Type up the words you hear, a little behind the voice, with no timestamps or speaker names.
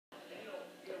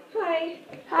Hi!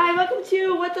 Hi, welcome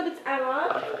to What's Up, it's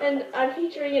Emma, and I'm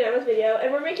featuring in Emma's video,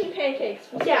 and we're making pancakes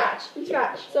from scratch. From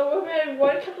scratch. So we're going to have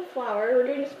 1 cup of flour. We're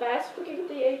doing this fast. We're going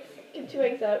to get 2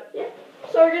 eggs out. Yeah.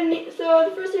 So we're going to need, so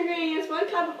the first thing we're going to use 1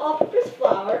 cup of all-purpose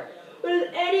flour. With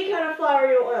any kind of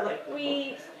flour you want, like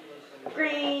wheat,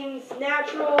 greens,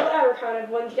 natural, whatever kind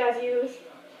of ones you guys use.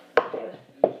 Okay.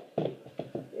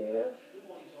 Yeah.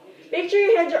 Make sure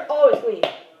your hands are always clean.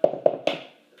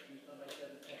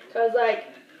 Cause like,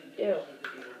 ew,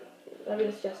 that'd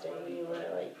be disgusting when you want to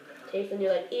like taste and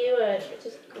you're like, ew, and it's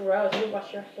just gross. You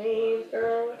wash your hands,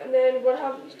 girl. And then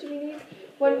how much do we need?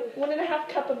 1.5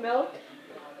 cup of milk.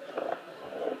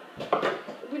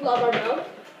 We love our milk.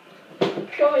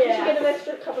 So you should get an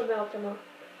extra cup of milk, Emma.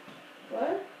 What?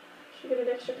 You should get an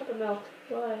extra cup of milk.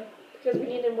 Why? Because we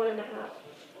needed 1.5.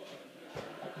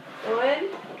 1.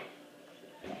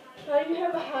 How do you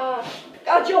have a half?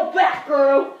 Got your back,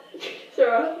 girl.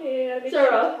 Sarah. Yeah,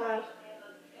 Sarah.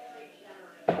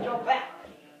 Half. Your back.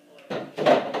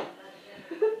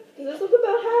 Does this look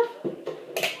about half?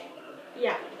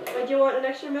 Yeah. Do you want an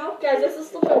extra milk? Guys, this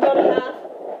is looking about a half.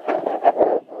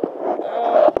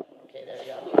 Okay, there we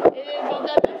go. It is about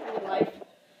that measuring life.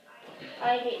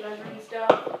 I hate measuring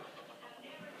stuff.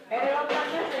 And I don't got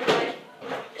measuring life.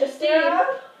 Just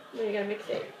Sarah. No, you gotta mix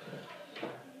it.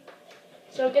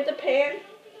 So get the pan.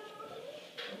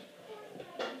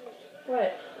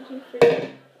 What? Did you forget?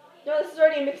 No, this is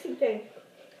already a mixing thing.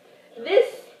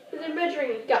 This is a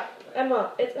measuring cup.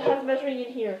 Emma, it has measuring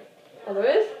in here. Oh, there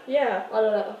is? Yeah. I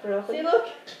don't know for nothing. See, look.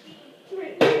 It's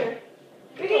right here.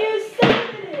 We can use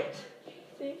 7 in it.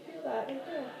 See, feel that.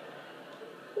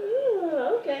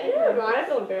 Ooh, okay. Never mind. I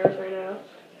feel embarrassed right now.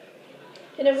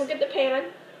 And then we'll get the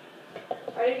pan.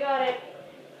 Already got it.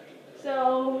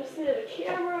 So, we'll sit at the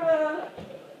camera.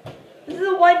 This is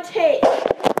a 1 take.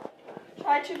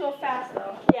 Try to go fast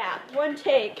though. Yeah, 1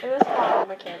 take. And this is on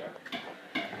my camera.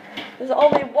 There's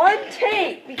only 1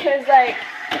 take because like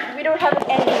we don't have an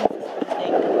editing system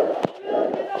thing.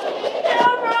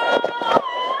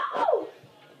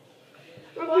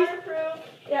 We're waterproof.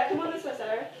 Yeah, come on this way,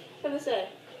 Sarah. Come this way.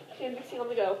 Okay, mixing on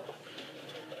the go.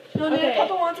 No, okay.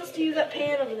 Papa wants us to use that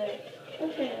pan over there.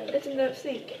 Okay. It's in the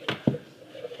sink.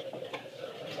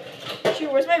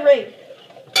 Shoot, where's my ring?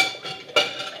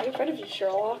 In front of you,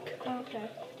 Sherlock. Oh, okay.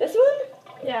 This one?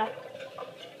 Yeah.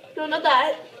 No, not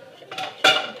that.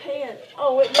 The pan.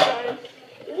 Oh, wait, sorry.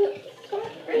 Use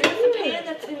the pan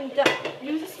that's in the.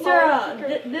 Use a small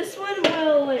Sarah, this one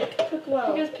will like cook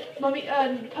well. Because Mommy,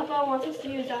 Papa wants us to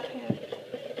use that pan.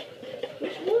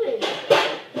 Which one?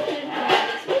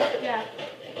 Yeah.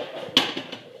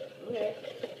 Okay.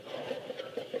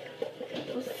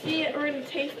 We'll see. We're gonna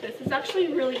taste this. It's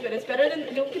actually really good. It's better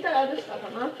than. Don't get that other stuff,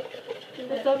 huh?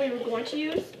 The stuff we were going to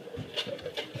use.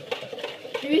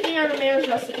 We're using our Memere's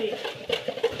recipe.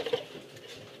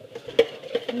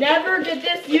 Never did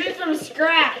this use from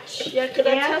scratch. Yeah, because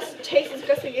that tastes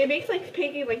disgusting. It makes like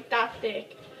pancake like that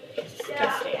thick. It's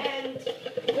disgusting. Yeah, and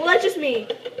well, that's just me.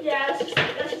 Yeah, that's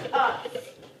just us.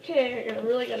 Okay, you're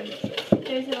really gonna mix this.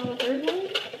 Okay, is it on the 3rd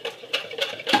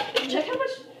one? Check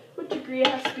what degree it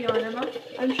has to be on, Emma.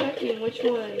 I'm checking which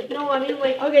one. No, I mean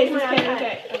like. Okay, this pan.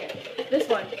 Okay. This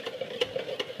one.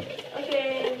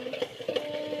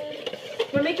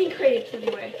 We're making crepes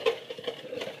anyway.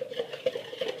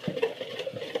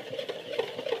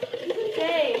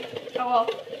 Okay. Oh well.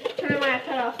 Turn my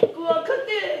iPad off. We'll cook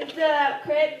the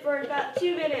crepe for about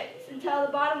 2 minutes until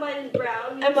the bottom line is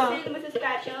brown. Emma. Season them with a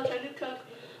spatula. Try to cook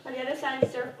on the other side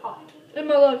and serve hot.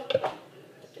 Emma, look.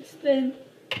 It's thin.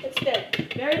 It's thin.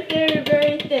 Very thin,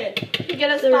 very thin. You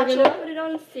get a spatula. We're gonna put it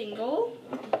on a single.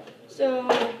 So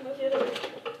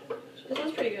this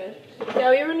one's pretty good. Yeah,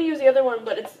 we were gonna use the other one,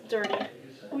 but it's dirty.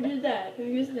 Who did that? Who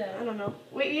used that? I don't know.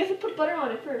 Wait, you have to put butter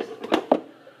on it first.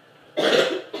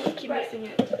 Just keep mixing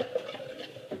it.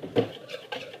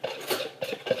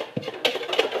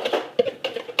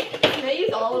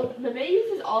 Memere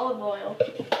uses olive oil.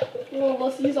 Well,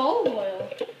 let's use olive oil.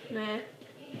 Nah.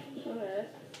 Okay.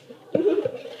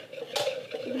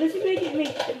 This is making me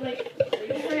like.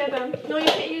 Hurry up, no, you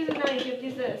can't use a knife. You have to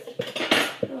use this.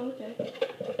 Oh, okay.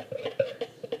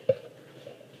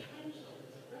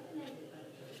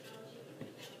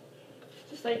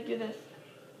 Just like do this.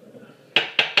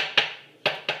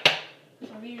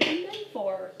 What are you using that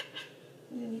for?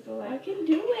 And then you go like, I can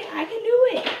do it. I can do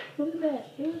it. Look at that.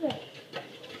 Look at that.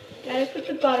 Gotta put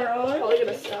the butter on. Probably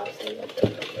gonna stop soon.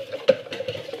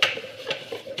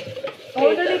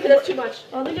 That's too much.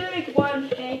 I'm only gonna make 1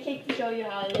 pancake to show you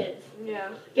how it is.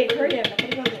 Yeah. Okay, hurry up. Put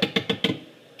it on there.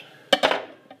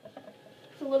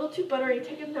 It's a little too buttery.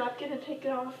 Take a napkin and take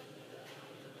it off.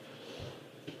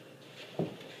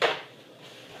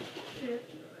 here.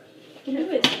 You can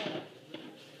do it.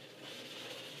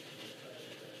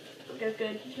 Okay,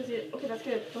 good. Okay, that's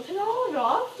good. Don't take all of it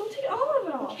off. Don't take all of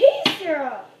it off. Hey,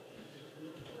 Sarah.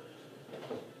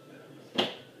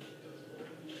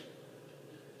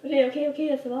 Okay,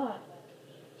 that's a lot.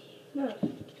 No.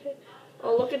 Okay.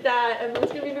 Oh, look at that. And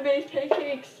that's gonna be Memere's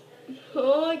pancakes.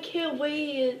 Oh, I can't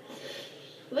wait. It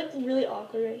looks really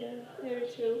awkward right now. Yeah, me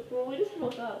too. Well, we just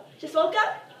woke up. Just woke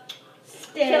up?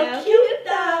 So cute,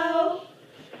 though.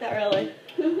 Not really.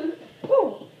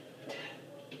 Ooh.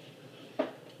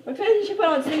 What kind you should put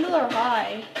on, single or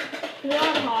high? Put it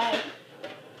on high.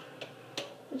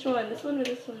 Which one? This one or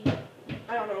this one?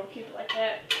 I don't know. Keep it like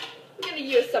that. I'm gonna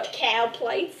use some cow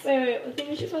plates. Wait. I think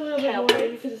we should put a little bit more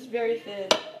because it's very thin.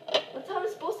 That's how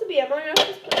it's supposed to be. I'm not gonna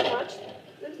just put too much.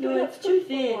 No, it's too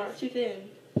thin. It's too thin.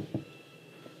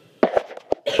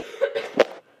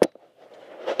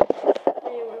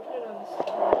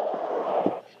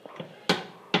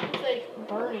 It's like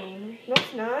burning. No,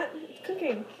 it's not. It's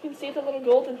cooking. You can see the little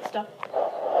golden stuff.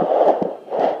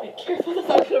 Be careful, it's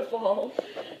not gonna fall.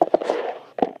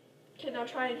 Okay, now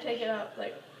try and take it out.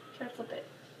 Like, try to flip it.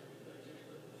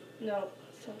 No,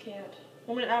 still can't.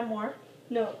 Want me to add more?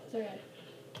 No, it's alright.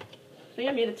 I think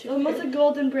I made it too. Almost a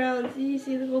golden brown. See, you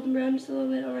see the golden brown just a little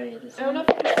bit already. I don't know if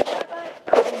you can see that,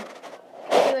 but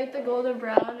You like the golden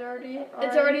brown already?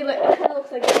 it's already like, it kind of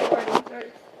looks like it's already.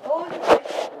 Oh, look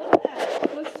at that.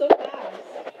 It looks so fast.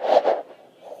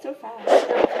 So fast.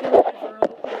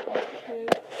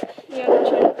 Yeah, I'm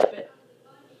trying to flip it.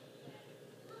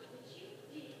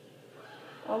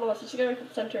 Almost. You should go to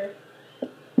the center.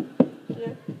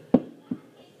 Yeah.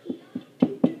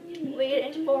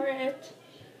 Wait for it.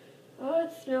 Oh,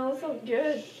 it smells so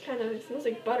good. Kind of. It smells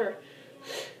like butter.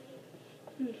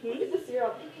 Look at the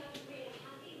syrup.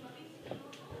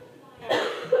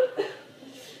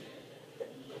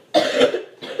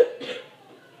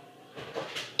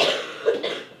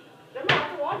 I'm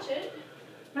not to watch it.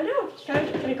 I know.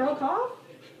 Can a girl cough?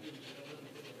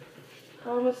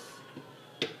 Almost.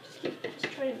 Just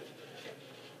trying.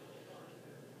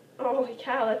 Oh, holy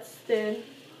cow, that's thin.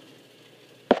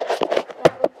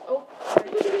 Oh,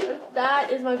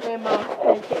 that is my grandma's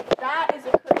pancake. That is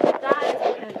a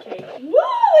pancake. Woo!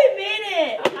 We made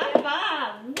it! High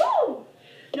five! Woo!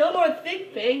 No more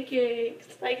thick pancakes.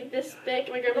 Like this thick.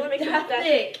 My grandmother makes it that that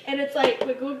thick. And it's like,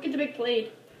 wait, go get the big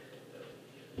plate.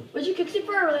 But you cooked it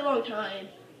for a really long time.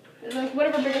 It's like one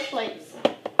of our biggest plates.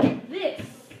 This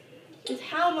is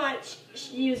how much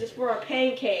she uses for a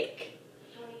pancake.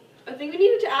 I think we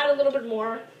needed to add a little bit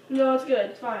more. No, it's good.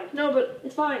 It's fine. No, but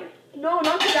It's fine. no,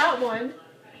 not to that one.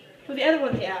 For the other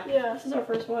ones, yeah. Yeah. This is our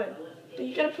first one.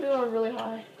 You gotta put it on really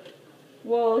high.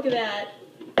 Whoa, look at that.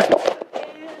 I'm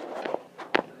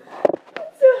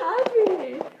so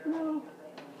happy. No.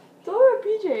 It's all our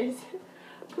PJs.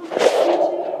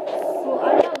 Well,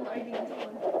 I'm not liking this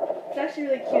one. It's actually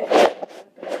really cute.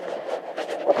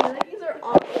 I think these are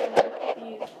awesome.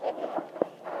 These.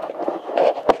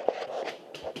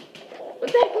 What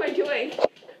the heck am I doing?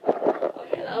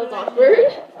 Okay, that was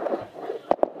awkward.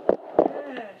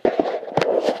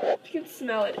 You can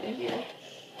smell it in here.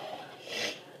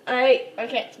 I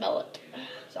can't smell it.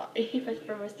 Sorry if I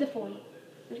throw a stiff one.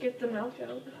 Get the milk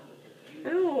out. I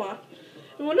don't know.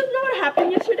 You want to know what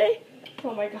happened yesterday?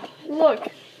 Oh my god. Look.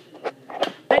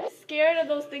 I'm scared of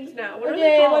those things now. What are they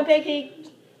Okay, called? one pancake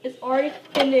is already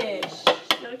finished.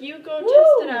 Now you go Woo!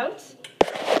 test it out.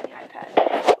 On the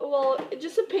iPad. Well,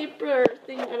 just a paper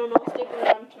thing. I don't know. Staple it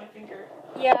onto my finger.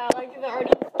 Yeah, like the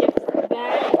already gift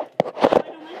bag.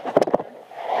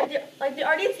 Like the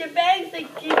already gift bags, they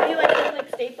give you like those like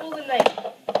staples and like,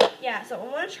 yeah. So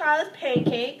I'm gonna try this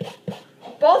pancake.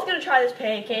 We're both gonna try this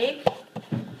pancake.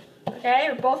 Okay,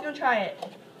 we're both gonna try it.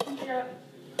 Look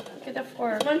at the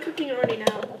fork. There's one cooking already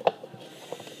now.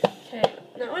 Okay.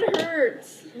 That one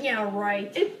hurts. Yeah,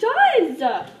 right. It does.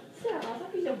 Sarah, I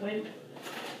thought you said wimp.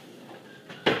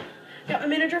 Got a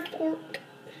miniature fork.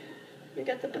 You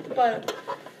got to put the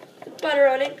butter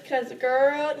on it because,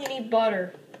 girl, you need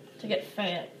butter to get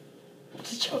fat.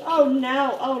 Oh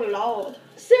no! Oh lord!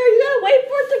 Sarah, you gotta wait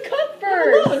for it to cook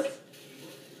first. Look.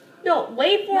 No,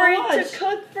 wait for it Watch. to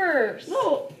cook first.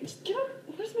 No, just get up.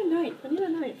 Where's my knife? I need a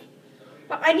knife.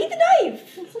 I need the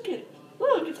knife. Let's look at.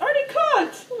 Look, it's already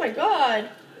cooked. Oh my god.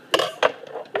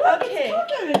 Look, Okay.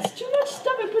 it's cooking. It's too much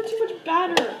stuff. I put too much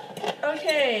batter.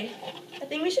 Okay. I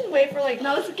think we should wait for like.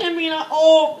 No, this can't be enough.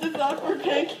 Oh, this is awkward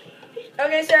cake.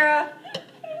 Okay, Sarah.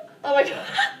 Oh my god.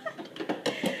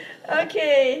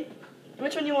 Okay.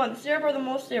 Which one you want? The syrup or the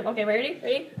most syrup? Okay, ready?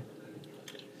 Ready?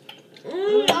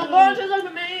 I'm going to like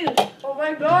amazing. Oh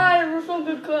my god, we're so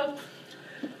good cooked.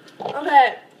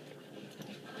 Okay.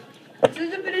 This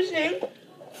is the finishing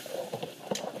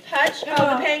touch of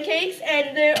the pancakes,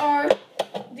 and they are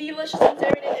delicious and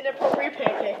very inappropriate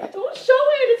pancake. Don't show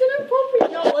it. It's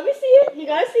inappropriate. No, let me see it. You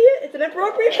gotta see it. It's an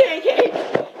inappropriate pancake.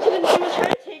 She was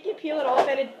trying to take it, peel it off,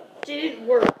 and it didn't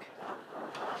work.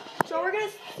 So we're gonna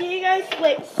see you guys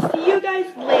later.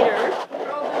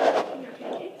 We're all done making our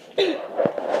pancakes.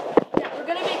 Yeah, we're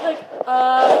gonna make like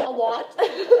a lot.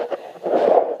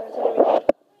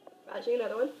 Matching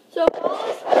another one. So follow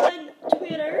us on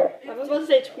Twitter. I was supposed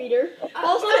to say Tweeter.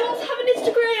 Also, I also have an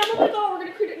Instagram. Oh my god, we're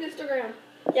gonna create an Instagram.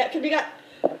 Yeah, cause we're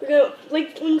gonna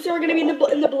links are gonna be in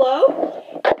the below.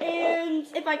 And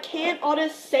if I can't, I'll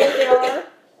just say what they are.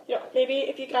 You know, maybe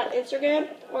if you got Instagram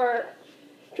or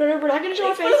Twitter, we're not gonna show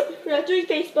our face. We're not doing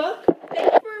Facebook.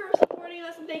 Thank you for supporting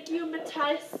us, and thank you,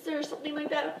 Matthias, or something like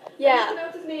that. Yeah. I don't know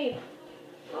what's his name.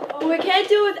 We can't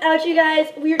do it without you guys.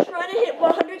 We are trying to hit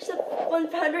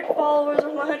 100 followers or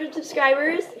 100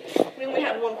 subscribers. We only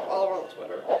have 1 follower on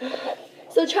Twitter.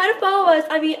 So try to follow us.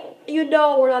 I mean, you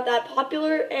know we're not that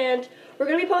popular, and we're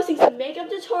gonna be posting some makeup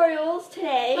tutorials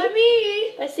today. By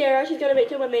me. By Sarah, she's gonna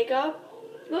do my makeup.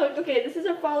 Look, okay, this is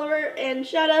our follower, and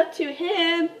shout out to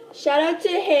him. Shout out to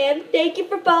him. Thank you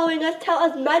for following us.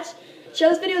 Share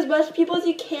this video as much people as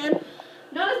you can.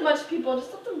 Not as much people,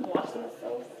 just let them watch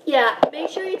themselves. Yeah, make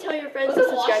sure you tell your friends to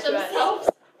subscribe to us.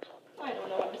 I don't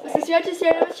know what to say. Subscribe to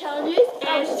Sarah Nama's Challenges,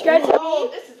 and subscribe to me.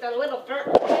 This is a little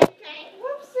burnt pancake.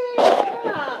 Whoopsie.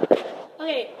 Yeah.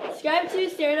 Okay, subscribe to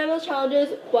Sarah Nama's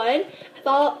Challenges 1.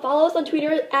 Follow us on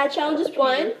Twitter at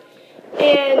Challenges1.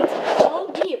 And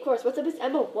follow me, of course. What's up is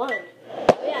Emma 1.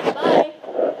 Oh yeah, bye.